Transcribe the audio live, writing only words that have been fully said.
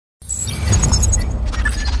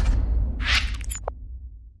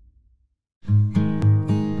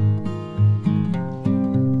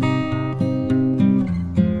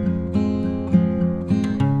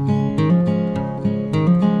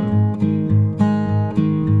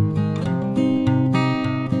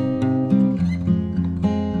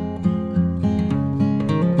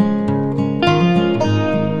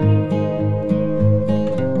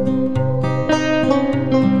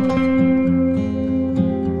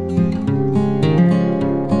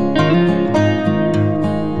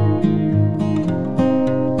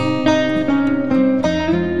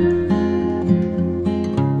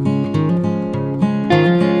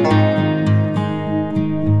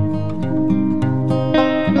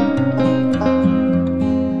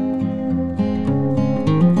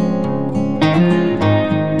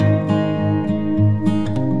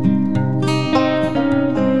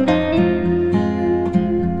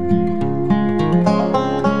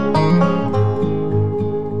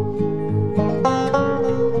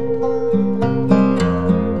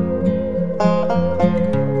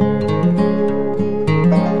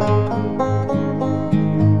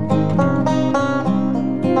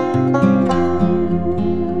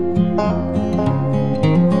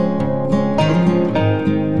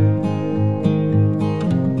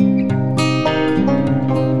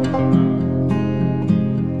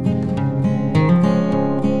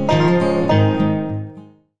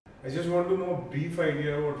I just want to know a brief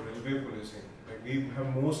idea about railway policing. Like we have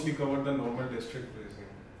mostly covered the normal district policing.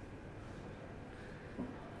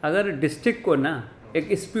 अगर district को ना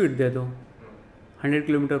एक speed दे दो 100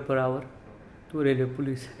 kilometre per hour तो railway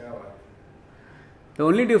police है. क्या बात. The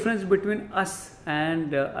only difference between us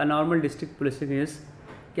and a normal district policing is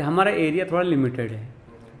कि हमारा एरिया थोड़ा लिमिटेड है.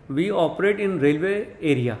 We operate in railway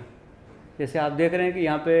area. जैसे आप देख रहे हैं कि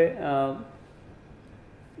यहाँ पे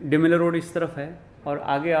डिमिलर रोड इस तरफ है और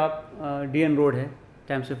आगे आप डीएन रोड है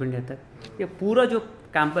टाइम्स ऑफ इंडिया तक. ये पूरा जो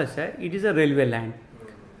कैंपस है it is a railway land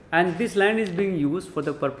and this land is being used for the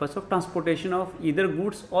purpose of transportation of either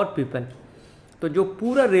goods और पीपल. तो जो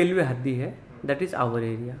पूरा रेलवे हद्दी है that is our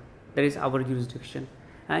area, that is our jurisdiction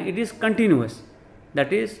and it is continuous.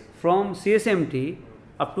 That is from CSMT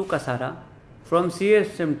up to Kasara, from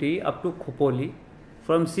CSMT up to Khopoli,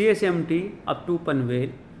 from CSMT up to Panvel,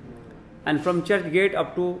 and from Church Gate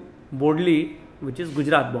up to Bodli, which is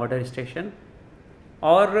Gujarat border station.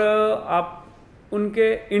 और आप उनके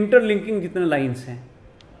interlinking जितने lines हैं,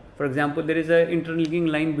 for example there is a interlinking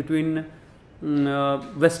line between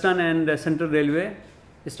western and central railway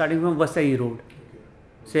starting from Vasai road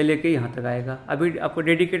से लेके यहाँ तक आएगा. अभी आपको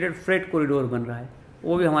डेडिकेटेड फ्रेट कॉरिडोर बन रहा है,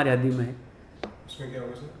 वो भी हमारे हद्दी में है. उसमें क्या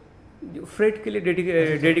होगा सर? जो फ्रेट के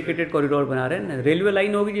लिए डेडिकेटेड कॉरिडोर बना रहे हैं ना. रेलवे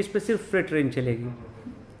लाइन होगी जिस पे सिर्फ फ्रेट ट्रेन चलेगी,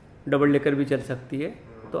 डबल डेकर भी चल सकती है.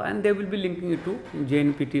 तो and they will be linking it to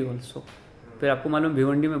JNPT also. फिर आपको मालूम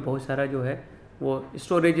भिवंडी में बहुत सारा जो है वो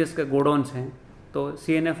स्टोरेजेस के गोडाउन्स हैं. तो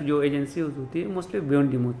CNF जो एजेंसी होती है मोस्टली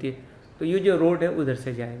भिवंडी में होती है. तो ये जो रोड है उधर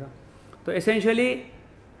से जाएगा. तो एसेंशियली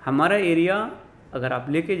हमारा एरिया अगर आप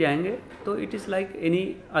लेके जाएंगे तो it is like any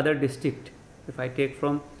other district. If I take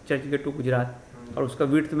from church gate to Gujarat और उसका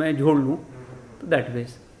विड्थ मैं जोड़ लूँ तो that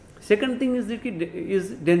veg. Second thing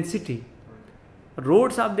is density.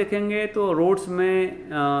 Roads आप देखेंगे तो रोड्स में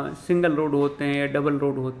सिंगल रोड होते हैं या डबल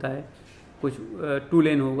रोड होता है. कुछ 2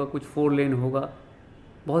 लेन होगा, कुछ 4 लेन होगा.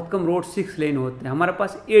 बहुत कम रोड 6 लेन होते हैं. हमारे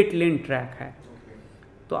पास 8 लेन ट्रैक है.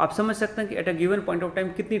 तो आप समझ सकते हैं कि at a given point of time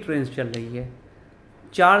कितनी ट्रेन चल रही है.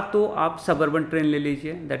 4 तो आप सबअर्बन ट्रेन ले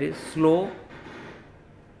लीजिए, that is slow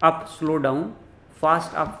up slow down,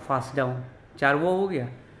 fast up fast down. 4 वो हो गया.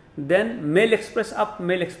 Then male express up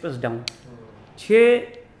mail express down.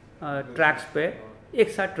 6 tracks पे एक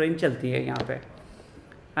साथ ट्रेन चलती है यहाँ पे.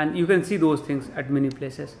 And you can see those things at many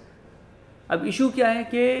places. अब इशू क्या है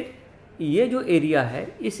कि ये जो एरिया है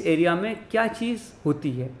इस एरिया में क्या चीज़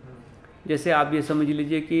होती है. जैसे आप ये समझ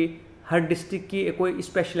लीजिए कि हर डिस्ट्रिक्ट की कोई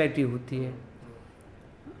स्पेशलिटी होती है.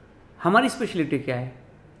 हमारी स्पेशलिटी क्या है?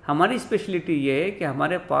 हमारी स्पेशलिटी ये है कि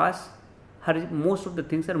हमारे पास हर most of the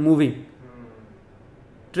things are moving.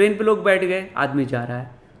 Train पे लोग बैठ गए, आदमी जा रहा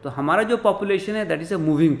है. तो हमारा जो पॉपुलेशन है that is a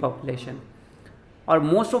moving population. और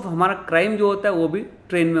मोस्ट ऑफ हमारा क्राइम जो होता है वो भी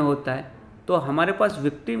ट्रेन में होता है. तो हमारे पास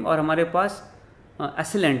विक्टिम और हमारे पास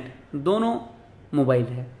असिलेंट दोनों मोबाइल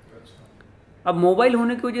है. अब मोबाइल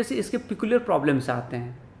होने की वजह से इसके पिकुलर प्रॉब्लम्स आते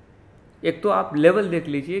हैं. एक तो आप लेवल देख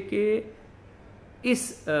लीजिए कि इस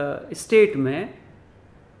स्टेट में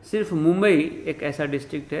सिर्फ मुंबई एक ऐसा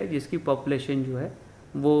डिस्ट्रिक्ट है जिसकी पॉपुलेशन जो है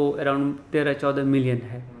वो अराउंड 13-14 मिलियन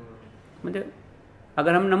है. मतलब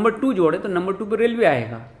अगर हम नंबर 2 जोड़े तो नंबर 2 पर रेलवे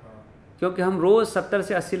आएगा, क्योंकि हम रोज़ 70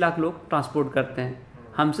 से 80 लाख लोग ट्रांसपोर्ट करते हैं.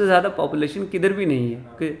 हमसे ज़्यादा पॉपुलेशन किधर भी नहीं है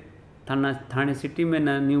कि थाने सिटी में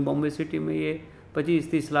ना न्यू बॉम्बे सिटी में ये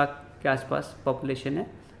 25-30 लाख के आसपास पॉपुलेशन है.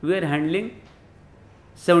 We are handling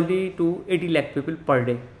 70-80 lakh people per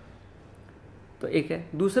day. तो एक है.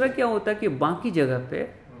 दूसरा क्या होता है कि बाकी जगह पे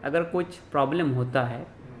अगर कुछ प्रॉब्लम होता है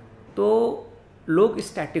तो लोग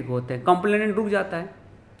स्टैटिक होते हैं. कंप्लेनेंट रुक जाता है.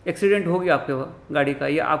 एक्सीडेंट हो गया आपके गाड़ी का,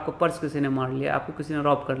 या आपको पर्स किसी ने मार लिया, आपको किसी ने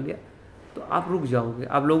रॉब कर लिया, तो आप रुक जाओगे,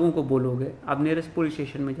 आप लोगों को बोलोगे, आप नियरेस्ट पुलिस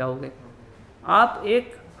स्टेशन में जाओगे. आप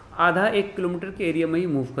आधा 1 किलोमीटर के एरिया में ही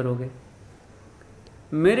मूव करोगे.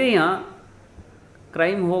 मेरे यहाँ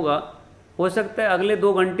क्राइम होगा, हो सकता है अगले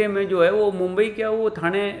 2 घंटे में जो है वो मुंबई क्या वो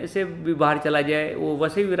थाने से भी बाहर चला जाए, वो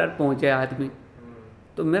वसई विरार पहुँच जाए आदमी.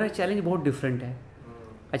 तो मेरा चैलेंज बहुत डिफरेंट है.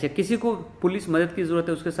 अच्छा, किसी को पुलिस मदद की ज़रूरत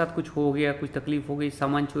है, उसके साथ कुछ हो गया, कुछ तकलीफ हो गई,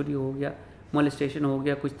 सामान चोरी हो गया, मोलेस्टेशन हो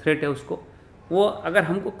गया, कुछ थ्रेट है उसको, वो अगर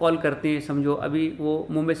हमको कॉल करते हैं, समझो अभी वो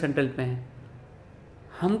मुंबई सेंट्रल पे हैं,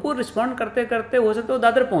 हमको रिस्पॉन्ड करते करते हो सकता है वो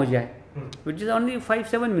दादर पहुंच जाए, which is only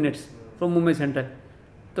 5-7 minutes from Mumbai central.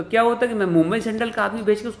 तो क्या होता है कि मैं मुंबई सेंट्रल का आदमी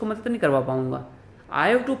भेज के उसको मदद नहीं करवा पाऊंगा. I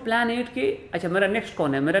have to plan it कि अच्छा मेरा नेक्स्ट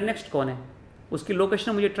कौन है, मेरा नेक्स्ट कौन है, उसकी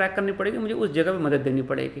लोकेशन मुझे ट्रैक करनी पड़ेगी, मुझे उस जगह पे मदद देनी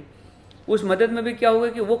पड़ेगी. उस मदद में भी क्या होगा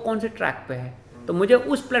कि वो कौन से ट्रैक पे है, तो मुझे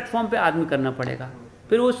उस प्लेटफॉर्म पे आदमी करना पड़ेगा.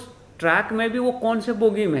 फिर उस ट्रैक में भी वो कौन से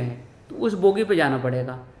बोगी में है, तो उस बोगी पे जाना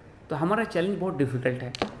पड़ेगा. तो हमारा चैलेंज बहुत डिफिकल्ट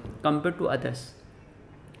है कंपेयर टू अदर्स.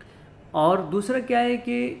 और दूसरा क्या है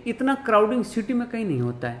कि इतना क्राउडिंग सिटी में कहीं नहीं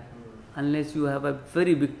होता है unless you have a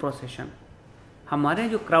very big procession. हमारे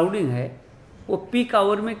यहाँ जो क्राउडिंग है वो पीक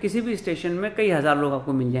आवर में किसी भी स्टेशन में कई हज़ार लोग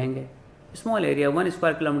आपको मिल जाएंगे। स्मॉल एरिया 1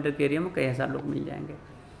 स्क्वायर किलोमीटर के एरिया में कई हज़ार लोग मिल जाएंगे।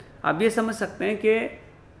 आप ये समझ सकते हैं कि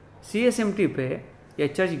CSMT पे या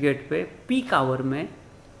चर्च गेट पे पीक आवर में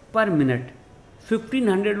पर मिनट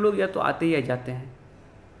 1500 लोग या तो आते ही या जाते हैं।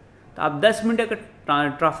 तो आप 10 मिनट अगर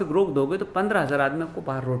ट्रैफिक रोक दोगे तो 15,000 आदमी आपको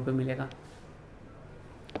बाहर रोड पे मिलेगा।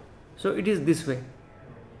 So it is this way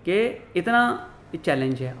कि इतना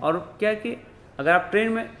चैलेंज है। और क्या कि अगर आप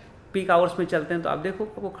ट्रेन में पीक आवर्स में चलते हैं तो आप देखो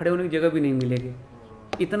आपको खड़े होने की जगह भी नहीं मिलेगी,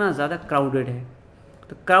 इतना ज़्यादा क्राउडेड है।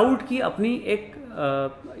 तो क्राउड की अपनी एक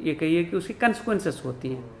ये कहिए कि उसकी कंसिक्वेंसेस होती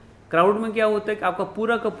हैं। क्राउड में क्या होता है कि आपका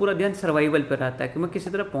पूरा का पूरा ध्यान सर्वाइवल पर रहता है कि मैं किसी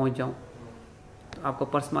तरह पहुंच जाऊं। तो आपका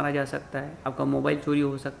पर्स मारा जा सकता है, आपका मोबाइल चोरी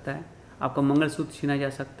हो सकता है, आपका मंगलसूत्र छीना जा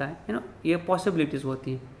सकता है ना, ये पॉसिबिलिटीज़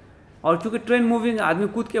होती हैं। और चूँकि ट्रेन मूविंग, आदमी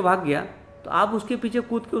कूद के भाग गया तो आप उसके पीछे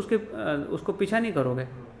कूद के उसको पीछा नहीं करोगे,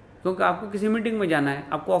 क्योंकि आपको किसी मीटिंग में जाना है,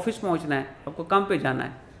 आपको ऑफिस पहुँचना है, आपको काम पे जाना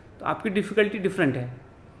है, तो आपकी डिफ़िकल्टी डिफरेंट है।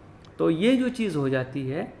 तो ये जो चीज़ हो जाती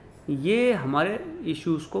है ये हमारे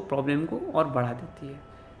इश्यूज़ को, प्रॉब्लम को और बढ़ा देती है।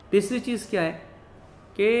 तीसरी चीज़ क्या है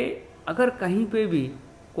कि अगर कहीं पे भी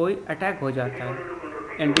कोई अटैक हो जाता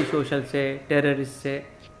है एंटी सोशल से, टेररिस्ट से,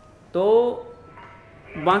 तो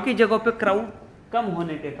बाकी जगहों पे क्राउड कम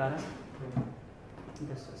होने के कारण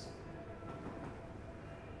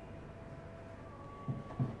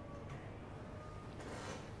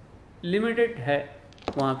लिमिटेड है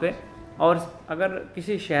वहाँ पे। और अगर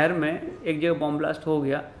किसी शहर में एक जगह बॉम्ब ब्लास्ट हो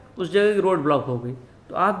गया, उस जगह की रोड ब्लॉक हो गई,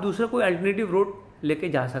 तो आप दूसरा कोई अल्टरनेटिव रोड लेके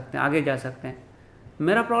जा सकते हैं, आगे जा सकते हैं।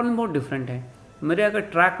 मेरा प्रॉब्लम बहुत डिफरेंट है। मेरे अगर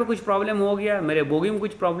ट्रैक पे कुछ प्रॉब्लम हो गया, मेरे बोगी में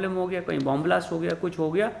कुछ प्रॉब्लम हो गया, कहीं बॉम्ब ब्लास्ट हो गया, कुछ हो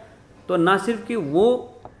गया, तो ना सिर्फ कि वो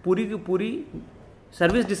पूरी की पूरी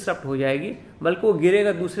सर्विस डिस्टर्ब हो जाएगी, बल्कि वो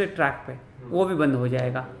गिरेगा दूसरे ट्रैक पे, वो भी बंद हो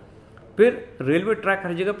जाएगा। फिर रेलवे ट्रैक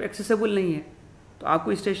हर जगह पे एक्सेसिबल नहीं है, तो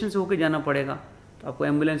आपको स्टेशन से होकर जाना पड़ेगा। तो आपको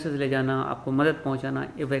एम्बुलेंसेस ले जाना, आपको मदद पहुंचाना,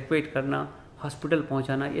 इवैक्यूएट करना, हॉस्पिटल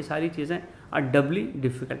पहुंचाना, ये सारी चीज़ें आर डबली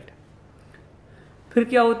डिफ़िकल्ट। फिर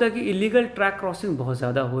क्या होता है कि इलीगल ट्रैक क्रॉसिंग बहुत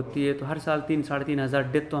ज़्यादा होती है। तो हर साल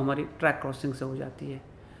 3-3,500 डेथ तो हमारी ट्रैक क्रॉसिंग से हो जाती है।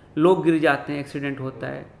 लोग गिर जाते हैं, एक्सीडेंट होता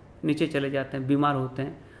है, नीचे चले जाते हैं, बीमार होते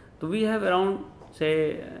हैं। तो वी हैव अराउंड से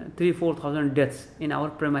 3-4,000 डेथ्स इन आवर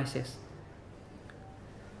प्रेमाइसेस।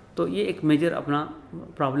 तो ये एक मेजर अपना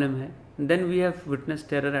प्रॉब्लम है। Then we have witness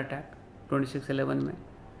terror attack 26/11 में,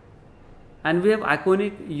 and we have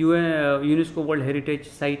iconic UNESCO world heritage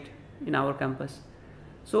site in our campus.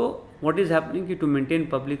 So what is happening to maintain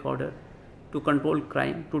public order, to control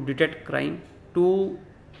crime, to detect crime, to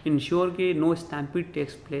ensure कि no stampede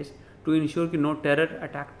takes place, to ensure कि no terror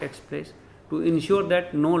attack takes place, to ensure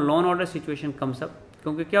that no law and order situation comes up।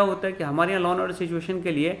 क्योंकि क्या होता है कि हमारे यहाँ law and order situation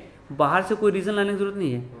के लिए बाहर से कोई रीज़न लाने की जरूरत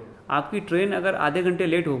नहीं है। आपकी ट्रेन अगर आधे घंटे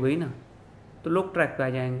लेट हो गई ना, तो लोग ट्रैक पे आ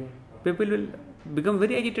जाएंगे, people will become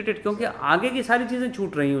very agitated, क्योंकि आगे की सारी चीज़ें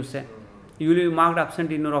छूट रही हैं उससे। You will marked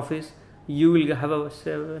absent in your office, you will have a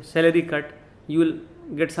salary cut, you will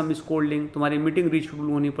get some scolding, तुम्हारी मीटिंग रीशेड्यूल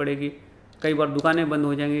होनी पड़ेगी, कई बार दुकानें बंद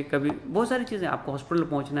हो जाएंगी, कभी बहुत सारी चीज़ें, आपको हॉस्पिटल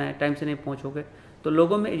पहुंचना है, टाइम से नहीं पहुंचोगे, तो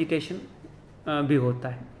लोगों में एजिटेशन भी होता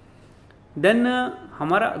है। देन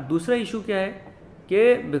हमारा दूसरा इशू क्या है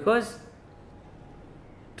कि बिकॉज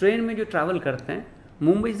ट्रेन में जो ट्रैवल करते हैं,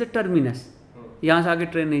 मुंबई इज़ द टर्मिनस, यहाँ से आगे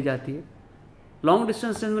ट्रेन नहीं जाती है। लॉन्ग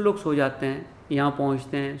डिस्टेंस में लोग सो जाते हैं, यहाँ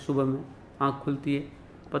पहुँचते हैं, सुबह में आँख खुलती है,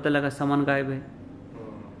 पता लगा सामान गायब है।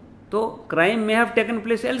 तो crime may have taken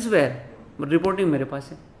place elsewhere, reporting मेरे पास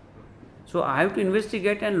है। सो I have to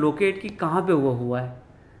investigate and locate कि कहाँ पे हुआ है।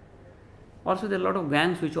 Also there lot of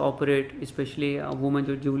gangs which operate, specially women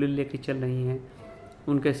जो ज्वेलरी लेके चल रही हैं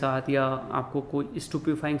उनके साथ, या आपको कोई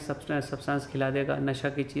स्टूपिफाइंग सब्सटेंस खिला देगा, नशा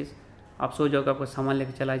की चीज़, आप सो जाओगे, आपको सामान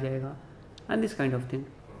लेके चला जाएगा, and this kind of thing.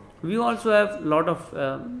 We also have lot of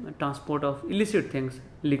transport of illicit things,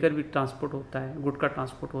 liquor भी ट्रांसपोर्ट होता है, गुटखा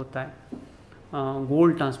ट्रांसपोर्ट होता है,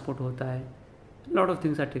 गोल्ड ट्रांसपोर्ट होता है, lot of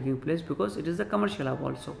things are taking place because it is the commercial hub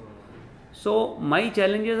also. So my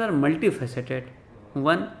challenges are multi faceted.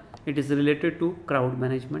 One, it is related to crowd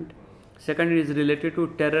management. Second, it is related to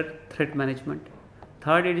terror threat management.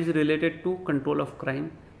 Third, it is related to control of crime.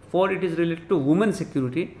 Fourth, it is related to women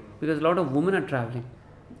security because a lot of women are traveling.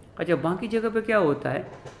 अच्छा, बाकी जगह पे क्या होता है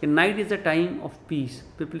कि night is the time of peace,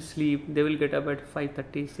 people sleep, they will get up at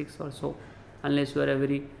 5:30, 6 और सो, unless you are a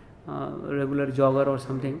very regular jogger और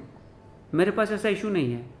समथिंग। मेरे पास ऐसा इशू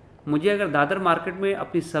नहीं है। मुझे अगर दादर मार्केट में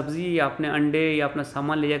अपनी सब्जी या अपने अंडे या अपना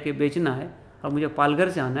सामान ले जाके बेचना है और मुझे पालघर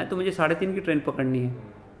से आना है, तो मुझे 3:30 की ट्रेन पकड़नी है।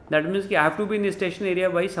 दैट मीन्स कि I have to be in station area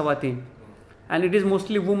by 3:15, and it is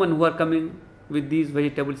mostly woman who are coming with these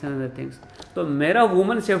vegetables and other things. तो मेरा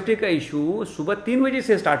वुमन सेफ्टी का इशू सुबह 3 बजे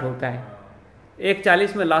से स्टार्ट होता है,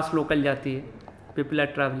 1:40 में लास्ट लोकल जाती है, people are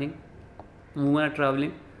travelling, woman are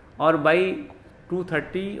travelling, और बाई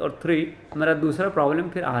 2:30 और 3 मेरा दूसरा प्रॉब्लम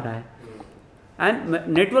फिर आ रहा है। एंड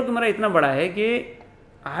नेटवर्क मेरा इतना बड़ा है कि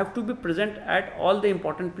I have to be present at all the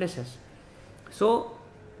important places. So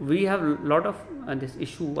we have lot of this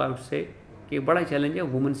issue, I would say कि बड़ा चैलेंज है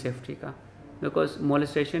वुमेन सेफ्टी का, बिकॉज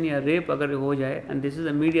मोलेस्टेशन या रेप अगर हो जाए and this is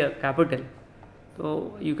a media capital,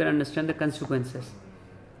 तो you can understand the consequences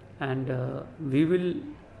and we will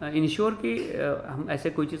ensure कि हम ऐसे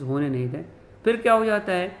कोई चीज़ होने नहीं दें। फिर क्या हो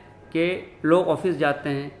जाता है कि लोग ऑफिस जाते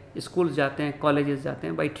हैं, स्कूल्स जाते हैं, कॉलेजेस जाते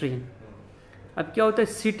हैं बाई ट्रेन। अब क्या होता है,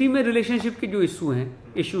 सिटी में रिलेशनशिप के जो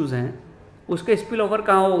इश्यूज़ हैं उसका स्पिल ओवर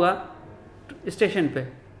कहाँ होगा, स्टेशन पे,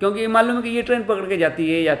 क्योंकि मालूम है कि ये ट्रेन पकड़ के जाती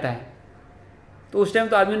है, ये जाता है, तो उस टाइम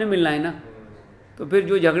तो आदमी ने मिलना है ना। तो फिर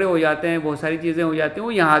जो झगड़े हो जाते हैं, बहुत सारी चीज़ें हो जाती हैं,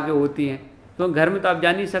 वो यहाँ आके होती हैं। तो घर में तो आप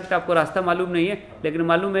जा नहीं सकते, आपको रास्ता मालूम नहीं है, लेकिन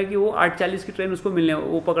मालूम है कि वो 8:40 की ट्रेन उसको मिलने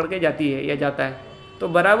वो पकड़ के जाती है या जाता है, तो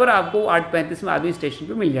बराबर आपको 8:35 में आदमी स्टेशन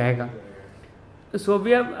पे मिल जाएगा। So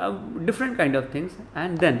we have different kind of things.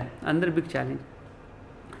 And then अंदर बिग चैलेंज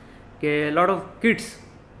कि lot of kids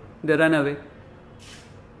they run away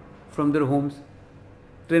from their homes,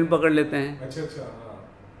 train पकड़ लेते हैं। अच्छा।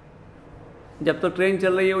 जब तो ट्रेन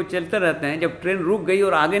चल रही है वो चलते रहते हैं, जब ट्रेन रुक गई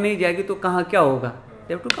और आगे नहीं जाएगी तो कहाँ क्या होगा,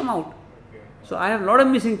 they have to come out. So I have lot of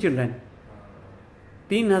missing children,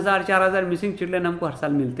 3,000-4,000 missing children हमको हर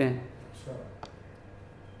साल मिलते हैं।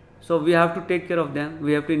 So we have to take care of them,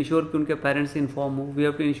 we have to ensure कि उनके पेरेंट्स इन्फॉर्म हो, वी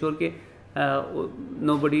हैव टू इंश्योर कि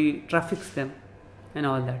nobody traffics them and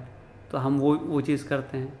all that. तो हम वो चीज़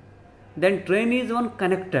करते हैं। Then train is one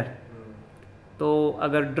connector, तो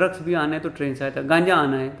अगर ड्रग्स भी आना है तो ट्रेन से आता है, गांजा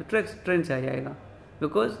आना है तो ट्रेन से आ जाएगा,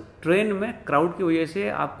 बिकॉज ट्रेन में क्राउड की वजह से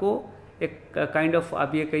आपको एक काइंड ऑफ,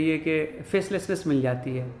 आप ये कहिए कि फेसलेसनेस मिल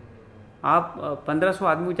जाती है। आप 1500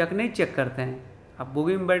 आदमी जाकर नहीं चेक करते हैं, आप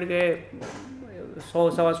बोगी में बैठ गए,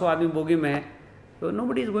 100-125 आदमी बोगी में है, तो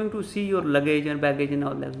nobody is going to see your luggage and baggage and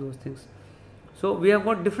all that those things. So we have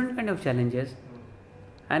got different kind of challenges.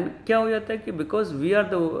 And क्या हो जाता है कि because we are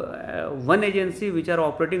the one agency which are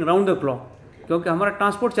operating round the clock, क्योंकि हमारा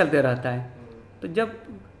transport चलते रहता है, तो जब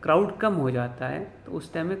क्राउड कम हो जाता है तो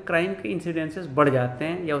उस टाइम में क्राइम के इंसिडेंसेस बढ़ जाते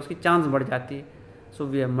हैं या उसकी चांस बढ़ जाती है। So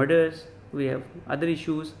we have murders, we have other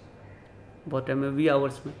issues बहुत टाइम में, वी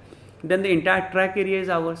आवर्स में। Then the entire track area is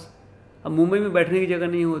ours. अब मुंबई में बैठने की जगह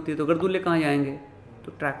नहीं होती तो गर्दुल्ले कहाँ जाएंगे,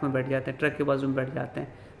 तो ट्रैक में बैठ जाते हैं, ट्रैक के बाजू में बैठ जाते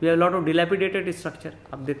हैं। We have lot of dilapidated structure,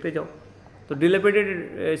 आप देखते जाओ, तो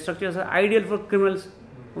dilapidated structure ideal for criminals,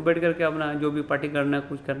 वो बैठ करके अपना जो भी पार्टी करना है,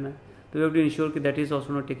 कुछ करना है, तो वी हैव टू इंश्योर कि that is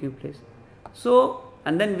also not taking place. So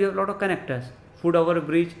and then we have lot of connectors, foot over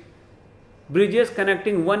bridge, bridges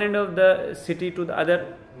connecting one end of the city to the other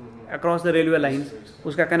across the railway lines,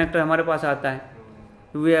 उसका connector हमारे पास आता है।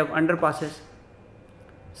 We have under passes,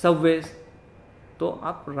 subways, तो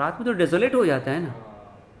आप रात में तो desolate हो जाता है ना,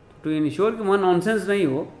 टू इंश्योर कि वहाँ नॉनसेंस नहीं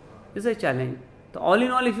हो, इज अ चैलेंज। तो all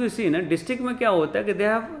in all if you see ना, डिस्ट्रिक्ट में क्या होता है कि they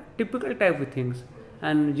have typical type of things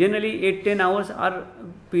and generally 8-10 hours are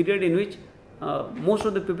period in which most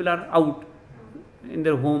of the people are out in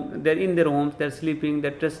their home, they're in their homes, they're sleeping,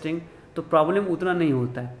 they're testing, तो problem उतना नहीं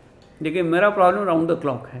होता है। लेकिन मेरा problem round the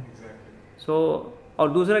clock है। सो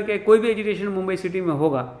और दूसरा क्या, कोई भी एजुकेशन मुंबई सिटी में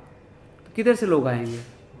होगा तो किधर से लोग आएंगे,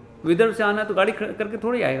 विदर्भ से आना तो गाड़ी करके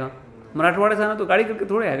थोड़ी आएगा, मराठवाड़ा से आना तो गाड़ी करके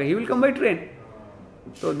थोड़ी आएगा, he will come by train.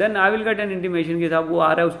 तो then I will get an intimation कि साहब वो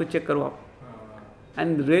आ रहा है, उसको चेक करो आप।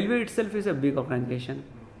 And railway itself is a big organisation,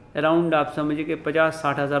 around आप समझिए कि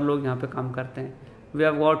 50-60 हज़ार लोग यहाँ पे काम करते हैं। We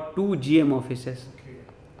have got 2 GM offices,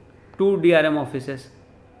 2 DRM offices,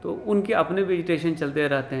 तो उनके अपने वेजिटेशन चलते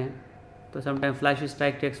रहते हैं। तो sometime flash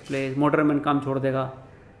strike takes place, motorman काम छोड़ देगा,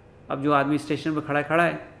 अब जो आदमी स्टेशन पर खड़ा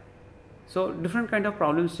है। So different kind of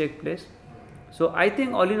problems take place. So I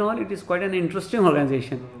think all in all it is quite an interesting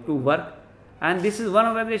organisation to work, and this is one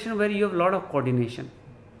organisation where you have lot of coordination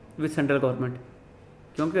with central government,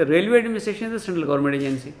 क्योंकि railway administration is central government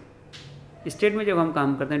agency. State में जब हम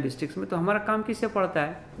काम करते हैं districts में, तो हमारा काम किससे पड़ता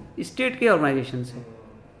है, स्टेट के ऑर्गेनाइजेशन से।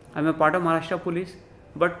 I am part of Maharashtra police,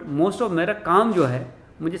 but most of मेरा काम जो है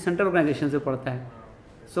मुझे सेंट्रल ऑर्गेनाइजेशन से पड़ता है।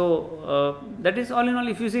 So that is all in all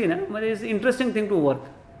if you see ना, मतलब is interesting thing to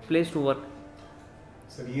work, place to work.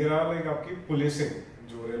 Sir ये रहा लाइक आपकी पुलिसिंग,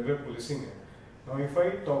 जो रेलवे पुलिसिंग है। Now if I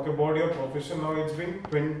talk about your profession, now it's been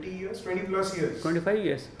 20 years, 20 plus years. 25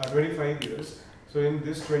 years. 25 years. So in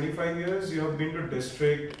this 25 years, you have been to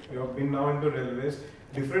district, you have been now into railways,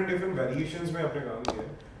 different variations में आपने काम किया है.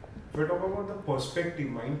 If I talk about the perspective,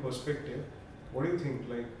 mind perspective, What do you think?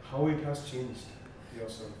 Like how it has changed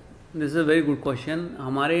yourself? This is a very good question.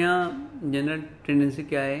 हमारे यहाँ general tendency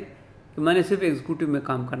क्या है कि मैंने सिर्फ एग्जीक्यूटिव में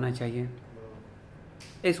काम करना चाहिए.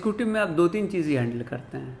 एग्जीक्यूटिव में आप 2-3 चीज़ें हैंडल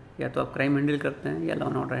करते हैं, या तो आप क्राइम हैंडल करते हैं या लॉ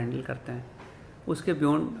एंड ऑर्डर हैंडल करते हैं. उसके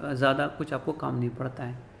बियॉन्ड ज़्यादा कुछ आपको काम नहीं पड़ता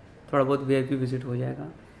है. थोड़ा बहुत VIP विजिट हो जाएगा.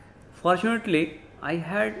 Fortunately I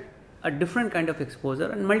had a different kind of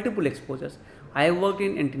exposure and multiple exposures. I have worked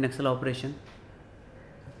in anti Naxal operation.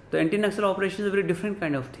 तो anti Naxal operation is a very different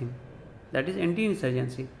kind of thing, that is anti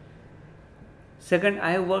insurgency. Second,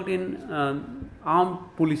 I have worked in armed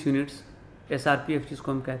police units, SRPF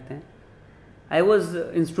जिसको हम कहते हैं. I was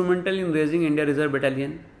instrumental in raising India reserve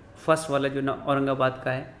battalion, first वाला जो ना औरंगाबाद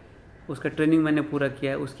का है. उसका ट्रेनिंग मैंने पूरा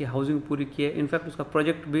किया है, उसकी हाउसिंग पूरी की है. इनफैक्ट उसका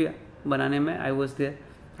प्रोजेक्ट भी बनाने में I was there.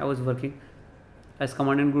 I was working as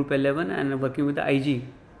commandant group 11 and working with the IG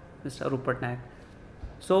mister Arup Patnaik.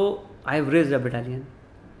 So I have raised a battalion.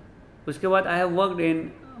 उसके बाद I have worked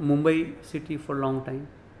in Mumbai city for long time.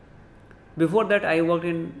 Before that I worked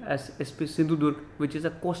in SP Sindhudurg which is a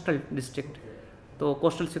coastal district. तो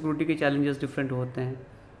coastal security के challenges different होते हैं.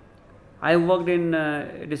 I worked in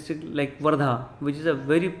district like Wardha, which is a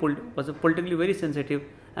very politically very sensitive,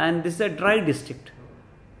 and this is a dry district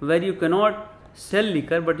where you cannot sell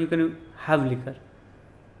liquor, but you can have liquor.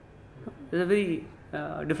 It's a very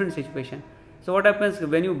different situation. So what happens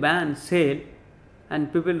when you ban sale,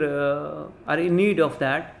 and people are in need of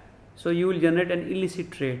that, so you will generate an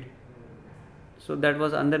illicit trade. So that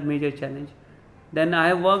was another major challenge. Then I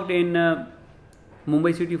worked in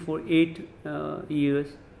Mumbai city for 8 years.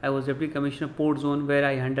 I was Deputy Commissioner Port Zone, where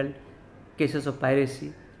I handled cases of piracy,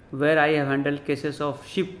 where I have handled cases of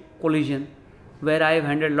ship collision, where I have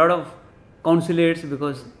handled a lot of consulates,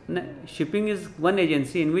 because shipping is one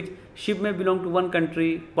agency in which ship may belong to one country,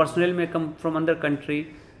 personnel may come from another country,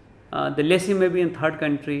 the lessee may be in third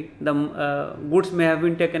country, the goods may have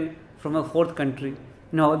been taken from a fourth country,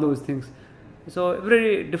 all those things. So very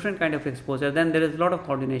different kind of exposure. Then there is a lot of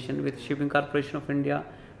coordination with Shipping Corporation of India,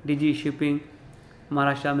 DG Shipping,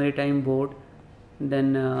 Maharashtra Maritime Board, then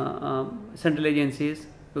central agencies,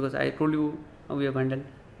 because I told you we have handled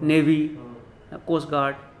Navy, Coast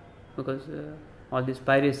Guard, because all this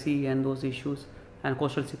piracy and those issues, and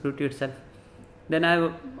coastal security itself. Then I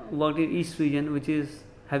have worked in East region, which is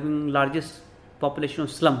having largest population of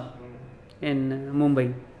slum in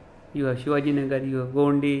Mumbai. You have Shivaji Nagar, you have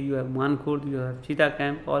Gondi, you have Mankhurd, you have Cheetah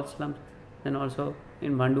Camp, all slums. Then also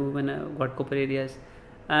in Bhandu, when Ghatkopar areas,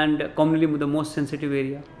 and commonly the most sensitive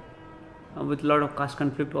area with a lot of caste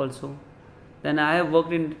conflict also. Then I have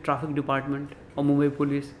worked in traffic department of Mumbai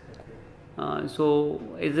police. So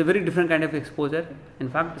it's a very different kind of exposure. In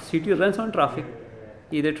fact, the city runs on traffic,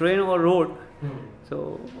 either train or road.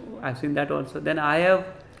 So I've seen that also. Then I have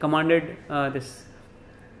commanded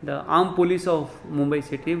the armed police of Mumbai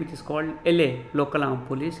city, which is called LA, local armed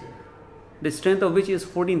police, the strength of which is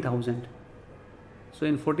 14,000. So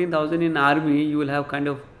in 14,000 in army, you will have kind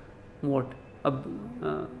of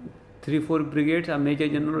 3-4 brigades, a major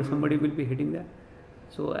general or somebody will be heading that.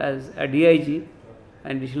 So as a DIG,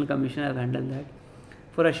 additional commissioner, I have handled that.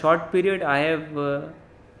 For a short period, I have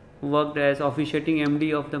worked as officiating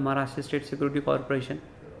MD of the Maharashtra State Security Corporation,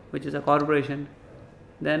 which is a corporation.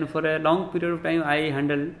 Then for a long period of time, I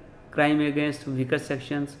handled crime against weaker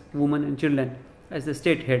sections, women and children as the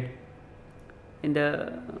state head in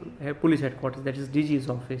the police headquarters, that is DG's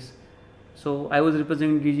office. So I was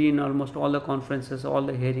representing DG in almost all the conferences, all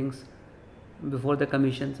the hearings before the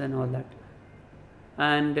commissions and all that.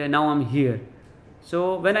 And now I'm here.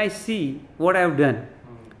 So when I see what I have done,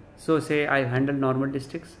 so say I have handled normal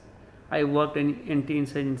districts, I worked in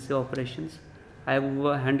anti-insurgency operations, I have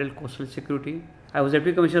handled coastal security, I was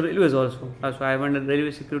Deputy Commissioner Railways also, so I have handled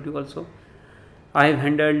railway security also, I have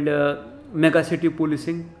handled mega city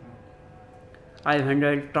policing, I have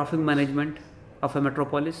handled traffic management of a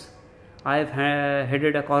metropolis, I have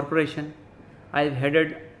headed a corporation, I have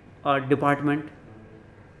headed a department,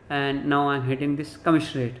 and now I am heading this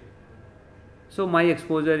commissionerate. So my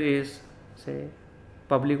exposure is, say,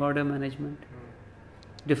 public order management,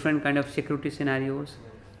 different kind of security scenarios,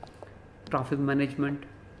 traffic management,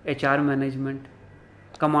 HR management,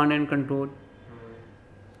 command and control.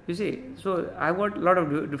 You see, so I got a lot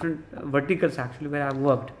of different verticals actually where I have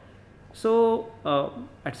worked. So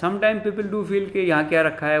at some time people do feel कि यहाँ क्या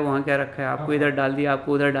रखा है, वहाँ क्या रखा है, आपको इधर डाल दिया,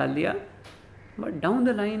 आपको उधर डाल दिया. But down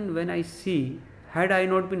the line, when I see, had I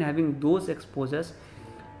not been having those exposures,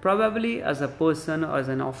 probably as a person or as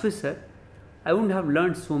an officer, I wouldn't have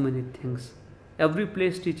learned so many things. Every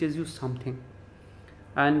place teaches you something,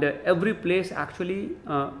 and every place actually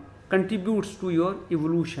contributes to your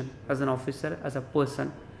evolution as an officer, as a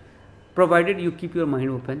person. provided you keep your mind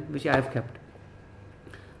open, which I have kept.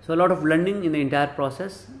 So a lot of learning in the entire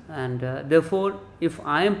process, and therefore if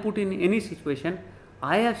I am put in any situation,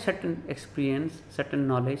 I have certain experience, certain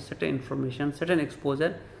knowledge, certain information, certain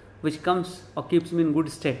exposure which comes or keeps me in good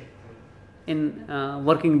state in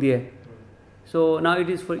working there. So now it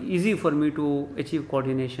is easy for me to achieve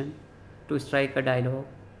coordination, to strike a dialogue,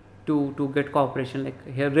 to get cooperation. Like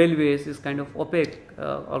here railways is kind of opaque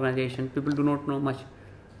organization, people do not know much,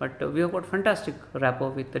 but we have got fantastic rapport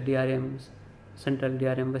with the DRMs, Central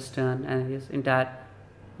DRM Western, and his entire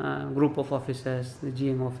group of officers, the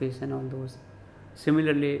GM office and all those.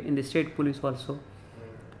 Similarly in the state police also.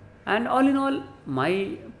 And all in all,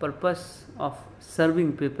 my purpose of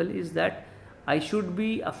serving people is that I should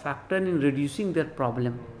be a factor in reducing their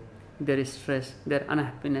problem, their stress, their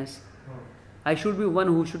unhappiness. I should be one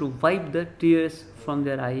who should wipe the tears from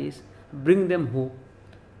their eyes, bring them hope,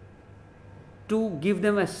 to give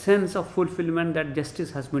them a sense of fulfillment that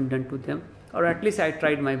justice has been done to them, or at least I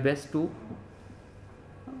tried my best to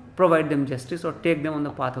provide them justice or take them on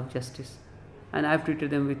the path of justice. And I have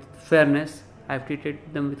treated them with fairness, I have treated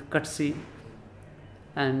them with courtesy,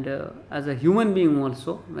 and as a human being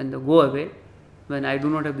also, when they go away, when I do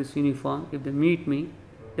not have this uniform, if they meet me,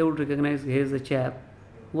 they would recognize he is a chap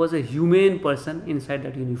who was a humane person inside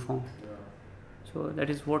that uniform. So that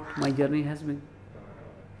is what my journey has been.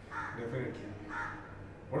 Definitely.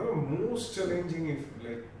 What are the most challenging, if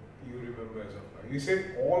like you remember as of now? You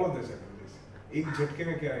said all of this activities. एक झटके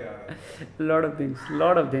में क्या याद है? Lot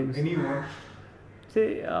of things. Anyone?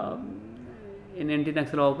 Say, in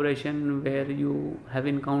anti-Naxal operation where you have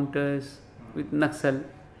encounters with Naxal,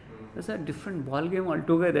 that's a different ball game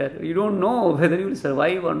altogether. You don't know whether you will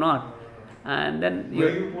survive or not. And then where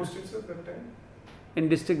you posted sir that time? In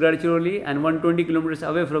district Gadchiroli, and 120 kilometers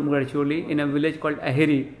away from Gadchiroli, in a village called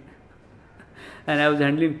Aheri. And I was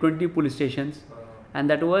handling 20 police stations, and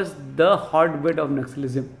that was the hotbed of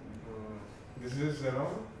Naxalism. This is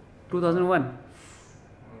around 2001.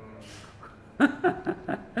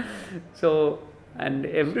 So, and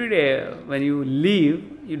every day when you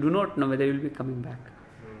leave, you do not know whether you will be coming back.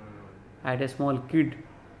 I had a small kid,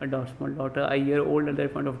 small daughter, a year old at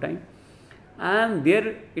that point of time, and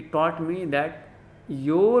there it taught me that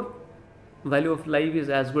your value of life is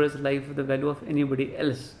as good as the life of the value of anybody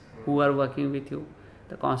else who are working with you,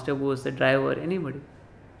 the constables, the driver, anybody.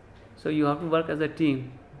 So you have to work as a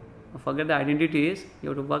team. Forget the identities, you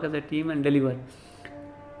have to work as a team and deliver.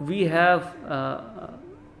 We have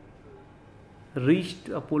reached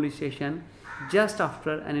a police station just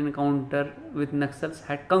after an encounter with Naxals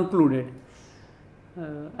had concluded.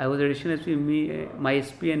 I was additional SP, my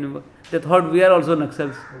SP, and they thought we are also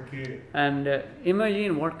Naxals. okay. And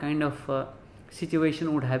imagine what kind of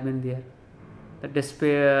situation would have been there. The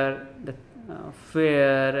despair, the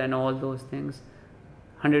fear, and all those things.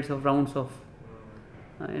 Hundreds of rounds of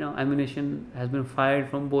ammunition has been fired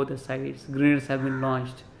from both the sides. Grenades have been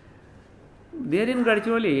launched. There in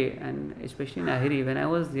Gadchiroli, and especially in Aheri, when I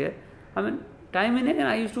was there, I mean, time and again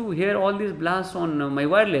I used to hear all these blasts on my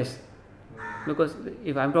wireless. Because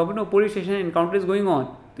if I am talking to a police station, encounter is going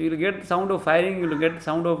on, so you will get the sound of firing, you will get the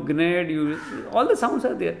sound of grenade, all the sounds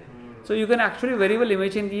are there. So you can actually very well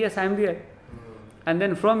imagine, yes, I am there. And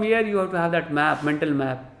then from here you have to have that map, mental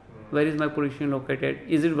map. Where is my position located?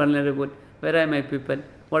 Is it vulnerable? Where are my people?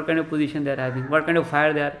 What kind of position they are having? What kind of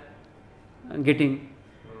fire they are getting?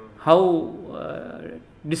 How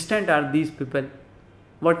distant are these people?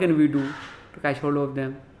 What can we do to catch hold of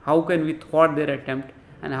them? How can we thwart their attempt?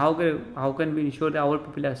 And how can we ensure that our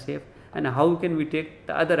people are safe? And how can we take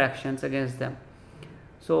the other actions against them?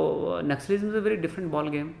 So Naxalism is a very different ball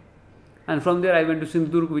game. And from there I went to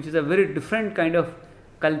Sindhudurg, which is a very different kind of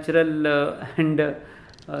cultural and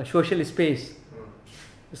social space.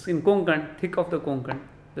 It's in Konkan, thick of the Konkan.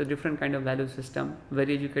 The different kind of value system,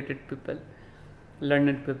 very educated people,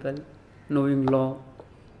 learned people, knowing law.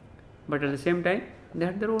 But at the same time, they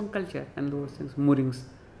had their own culture and those things, moorings.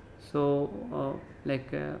 So,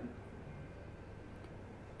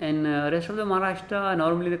 in rest of the Maharashtra,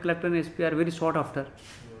 normally the collector and SP are very sought after.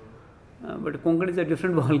 But Konkan is a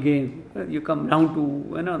different ball game. You come down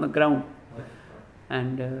to on the ground,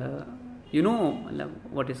 and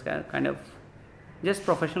what is kind of just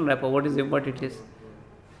professional rapport. What it is.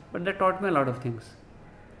 But that taught me a lot of things.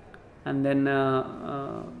 And then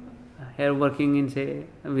here working in say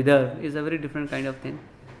Vidarbha is a very different kind of thing.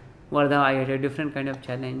 Wardha I had a different kind of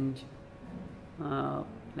challenge.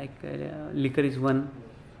 Liquor is one.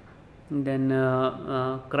 Then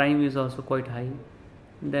crime is also quite high.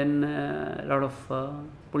 Then a lot of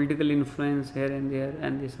political influence here and there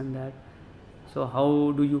and this and that. So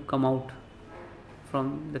how do you come out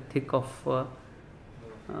from the thick of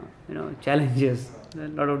challenges. A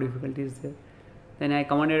lot of difficulties there. Then I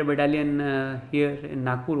commanded a battalion here in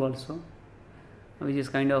Nagpur also, which is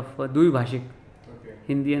kind of Dvibhashik,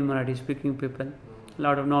 Hindi and Marathi speaking people. A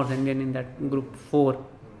lot of North Indian in that group 4,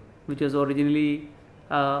 which was originally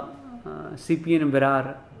CP and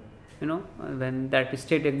Berar, when that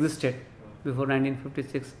state existed before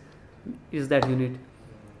 1956, is that unit.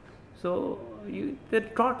 So they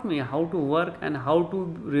taught me how to work and how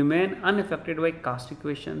to remain unaffected by caste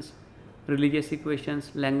equations, religious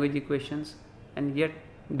equations, language equations, and yet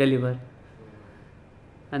deliver.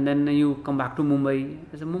 And then you come back to Mumbai.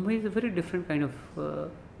 So Mumbai is a very different kind of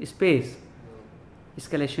space.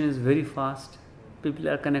 Escalation is very fast. People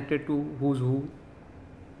are connected to who's who.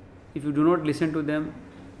 If you do not listen to them,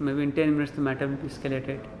 maybe in 10 minutes the matter will be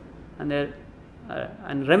escalated.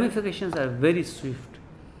 And ramifications are very swift.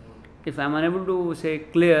 If I am unable to say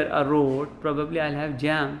clear a road, probably I'll have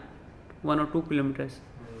jam 1 or 2 kilometers.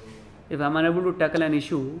 If I am unable to tackle an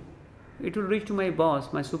issue, it will reach to my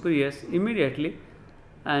boss, my superiors immediately,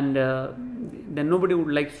 and then nobody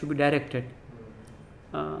would like to be directed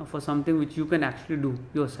for something which you can actually do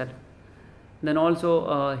yourself. Then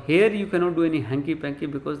also here you cannot do any hanky-panky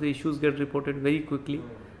because the issues get reported very quickly.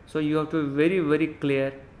 So you have to be very, very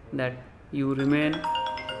clear that you remain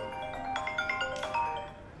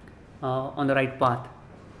on the right path.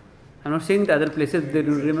 I'm not saying the other places they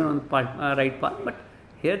will remain on the right path, but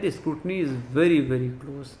here the scrutiny is very, very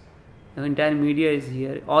close. The entire media is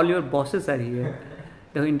here. All your bosses are here.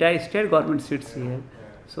 The entire state government sits here.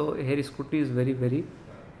 So here scrutiny is very, very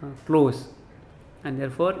close. And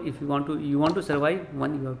therefore, if you want to survive,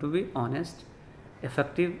 one, you have to be honest,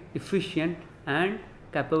 effective, efficient, and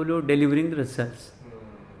capable of delivering the results.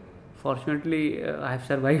 Fortunately, I have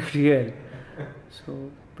survived here.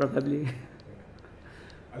 So probably.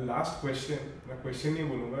 A last question. My question नहीं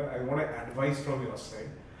बोलूँगा. I want advice from your side.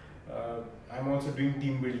 I'm also doing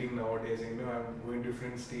team building nowadays. I'm going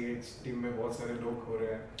different states. Team में बहुत सारे लोग हो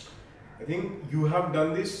रहे हैं. I think you have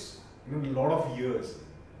done this a lot of years.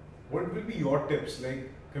 What will be your tips? Like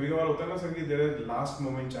कभी-कभार होता है ना सर कि there are last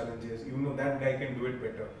moment challenges. You know that guy can do it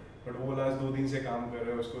better. But वो last 2 दिन से काम कर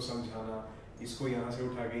रहा है, उसको समझाना, इसको यहाँ से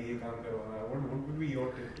उठा के ये काम करवाना. What would be your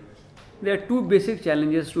tip to this? There are 2 basic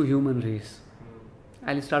challenges to human race.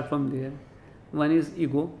 I'll start from there. One is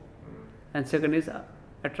ego, and second is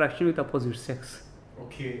attraction with opposite sex.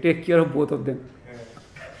 Okay. Take care of both of them. Yeah.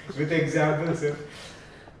 With examples, sir.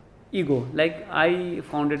 Ego, like I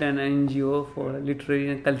founded an NGO for literary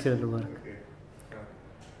and cultural work. Okay. Yeah.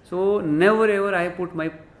 So never ever I put my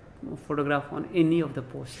photograph on any of the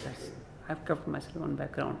posters. I've kept myself on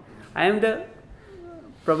background. I am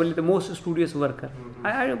probably the most studious worker.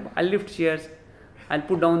 I'll lift chairs, I'll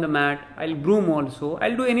put down the mat, I'll broom also,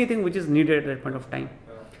 I'll do anything which is needed at that point of time.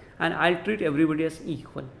 And I'll treat everybody as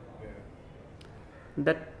equal.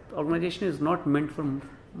 That organization is not meant for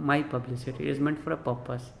my publicity, it is meant for a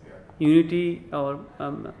purpose. Unity or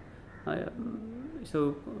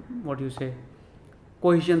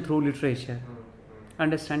cohesion through literature,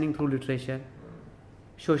 understanding through literature,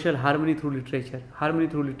 social harmony through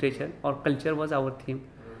literature, or culture was our theme.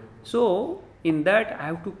 So in that I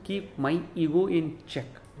have to keep my ego in check.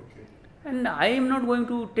 And I am not going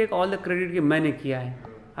to take all the credit कि मैंने किया है.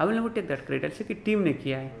 I will never take that credit. I'll say कि team ने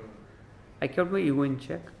किया है. I kept my ego in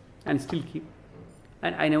check and still keep.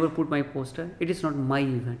 And I never put my poster. It is not my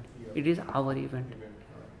event. It is our event.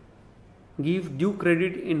 Give due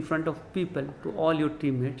credit in front of people to all your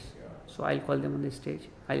teammates. So I'll call them on the stage.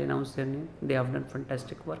 I'll announce their name. They have done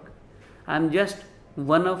fantastic work. I'm just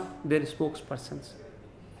one of their spokespersons.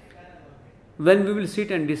 When we will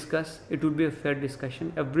sit and discuss, it will be a fair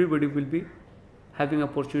discussion. Everybody will be having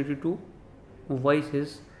opportunity to voice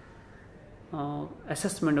his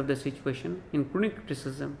assessment of the situation, including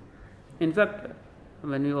criticism. In fact,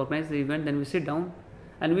 when we organize the event, then we sit down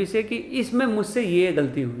and we say कि इसमें मुझसे ये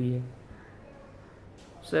गलती हुई है.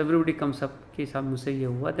 So everybody comes up कि साहब मुझसे ये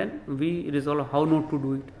हुआ. Then we resolve how not to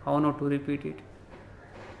do it, how not to repeat it.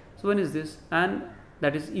 So one is this, and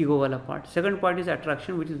that is ego wala part. Second part is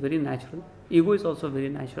attraction, which is very natural. Ego is also very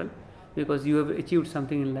natural because you have achieved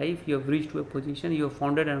something in life, you have reached to a position, you have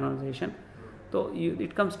founded an organization. So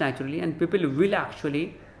it comes naturally, and people will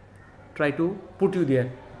actually try to put you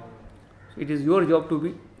there. So it is your job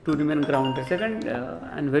to remain grounded. Second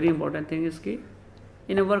and very important thing is that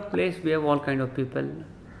in a workplace we have all kind of people,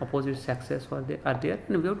 opposite sexes are there,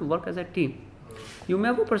 and we have to work as a team. You may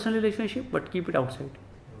have a personal relationship, but keep it outside.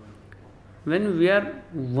 When we are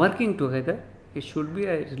working together, it should be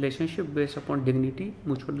a relationship based upon dignity,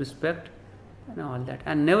 mutual respect, and all that,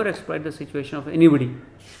 and never exploit the situation of anybody.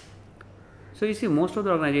 So you see, most of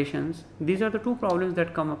the organizations, these are the two problems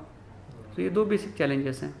that come up. So ये दो basic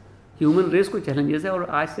challenges हैं. Human race को challenges है और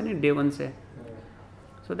आज से नहीं, day one से.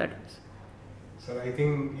 So that is. Sir, I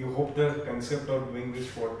think you hope the concept of doing this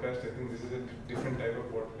podcast, I think this is a different type of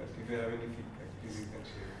podcast. If you have any feedback, please you can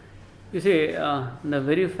share. You see, the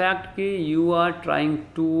very fact that you are trying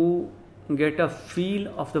to get a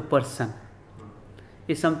feel of the person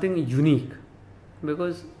is something unique,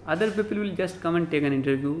 because other people will just come and take an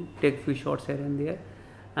interview, take few shots here and there,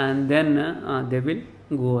 and then they will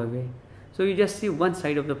go away. So you just see one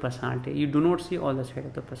side of the personality. You do not see all the side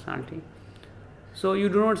of the personality. So you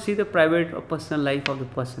do not see the private or personal life of the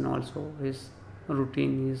person also, his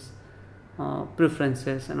routine, his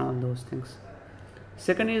preferences and all those things.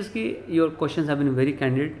 Second is that your questions have been very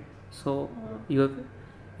candid, so you have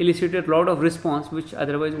elicited a lot of response which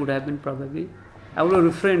otherwise would have been probably, I would have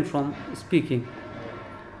refrained from speaking.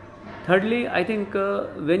 Thirdly, I think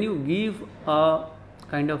when you give a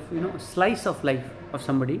kind of slice of life of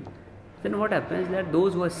somebody, then what happens that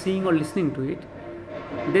those who are seeing or listening to it,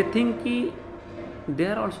 they think that they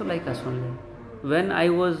are also like us only. When I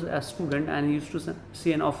was a student and I used to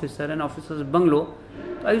see an officer's bungalow,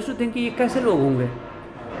 I used to think कि ये कैसे लोग होंगे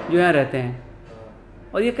जो यहाँ रहते हैं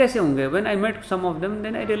और ये कैसे होंगे. When I met some of them,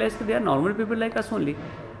 then I realized that they are normal people like us only.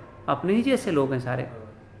 अपने ही जैसे लोग हैं सारे,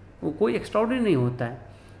 वो कोई extraordinary नहीं होता है.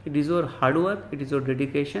 It is your hard work, it is your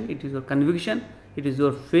dedication, it is your conviction, it is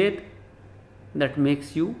your faith that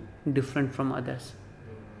makes you different from others.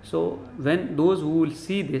 So when those who will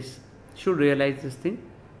see this should realize this thing,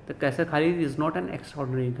 that Quaiser Khalid is not an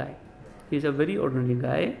extraordinary guy. He is a very ordinary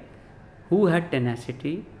guy who had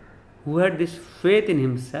tenacity, who had this faith in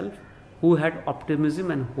himself, who had optimism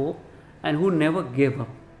and hope, and who never gave up.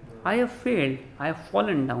 I have failed, I have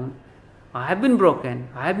fallen down, I have been broken,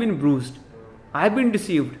 I have been bruised, I have been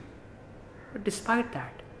deceived. But despite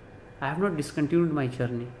that, I have not discontinued my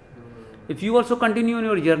journey. If you also continue on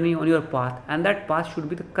your journey, on your path, and that path should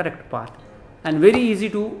be the correct path, and very easy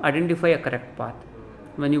to identify a correct path.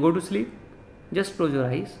 When you go to sleep, just close your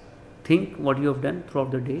eyes, think what you have done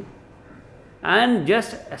throughout the day, and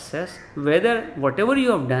just assess whether whatever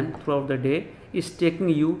you have done throughout the day is taking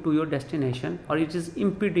you to your destination or it is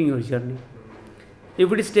impeding your journey.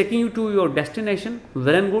 If it is taking you to your destination,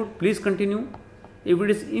 well and good, please continue. If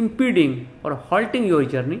it is impeding or halting your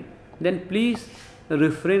journey, then please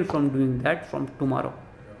refrain from doing that from tomorrow.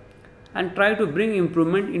 And try to bring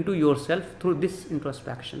improvement into yourself through this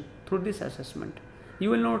introspection, through this assessment.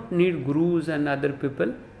 You will not need gurus and other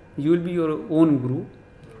people. You will be your own guru.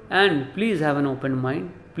 And please have an open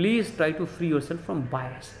mind. Please try to free yourself from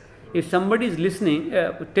bias. If somebody is listening,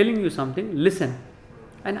 telling you something, listen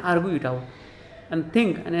and argue it out. And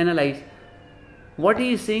think and analyze. What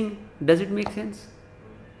he is saying, does it make sense?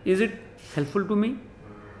 Is it helpful to me?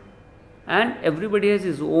 And everybody has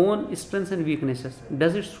his own strengths and weaknesses.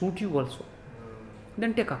 Does it suit you also?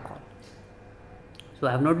 Then take a call. So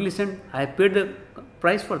I have not listened. I have paid the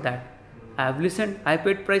price for that. I have listened. I have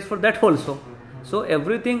paid price for that also. So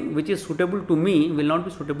everything which is suitable to me will not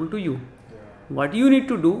be suitable to you. What you need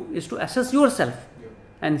to do is to assess yourself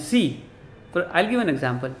and see. I'll give an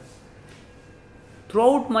example.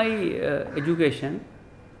 Throughout my education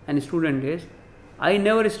and student days, I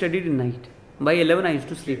never studied in night. By 11 I used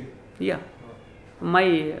to sleep. Yeah. My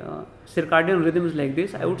circadian rhythm is like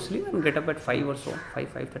this. I would sleep and get up at 5 or so,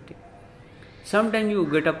 5:30. Sometimes you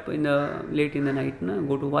get up late in the night,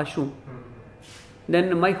 go to washroom.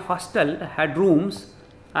 Then my hostel had rooms,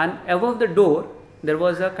 and above the door there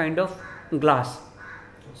was a kind of glass,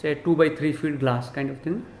 say 2 by 3 feet glass kind of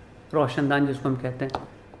thing, रोशनदान जिसको हम कहते हैं.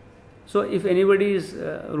 So if anybody's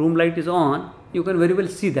room light is on, you can very well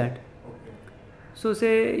see that. So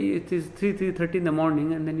say it is 3:30 in the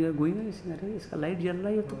morning, and then you are going, अरे इसका light जल रहा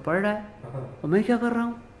है, ये तो पढ़ रहा है, और मैं क्या कर रहा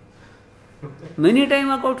हूँ? Many times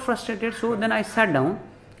I got frustrated, so then I sat down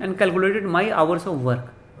and calculated my hours of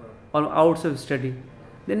work or hours of study.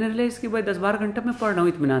 Then I realized कि भाई 10-12 घंटा मैं पढ़ रहा हूँ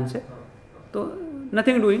इत्मीनान से, तो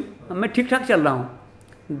nothing doing, मैं ठीक ठाक चल रहा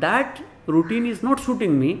हूँ. That routine is not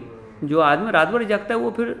suiting me. जो आदमी रात भर जागता है वो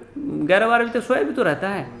फिर 11-12 बजे तक सोया भी तो रहता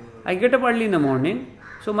है. I get up early in the morning,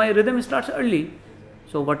 so my rhythm starts early.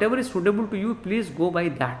 So whatever is suitable to you, please go by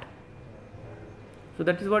that. So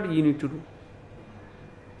that is what you need to do.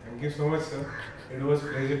 Thank you so much, sir. It was a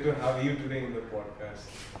pleasure to have you today in the podcast.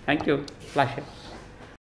 Thank you. Pleasure.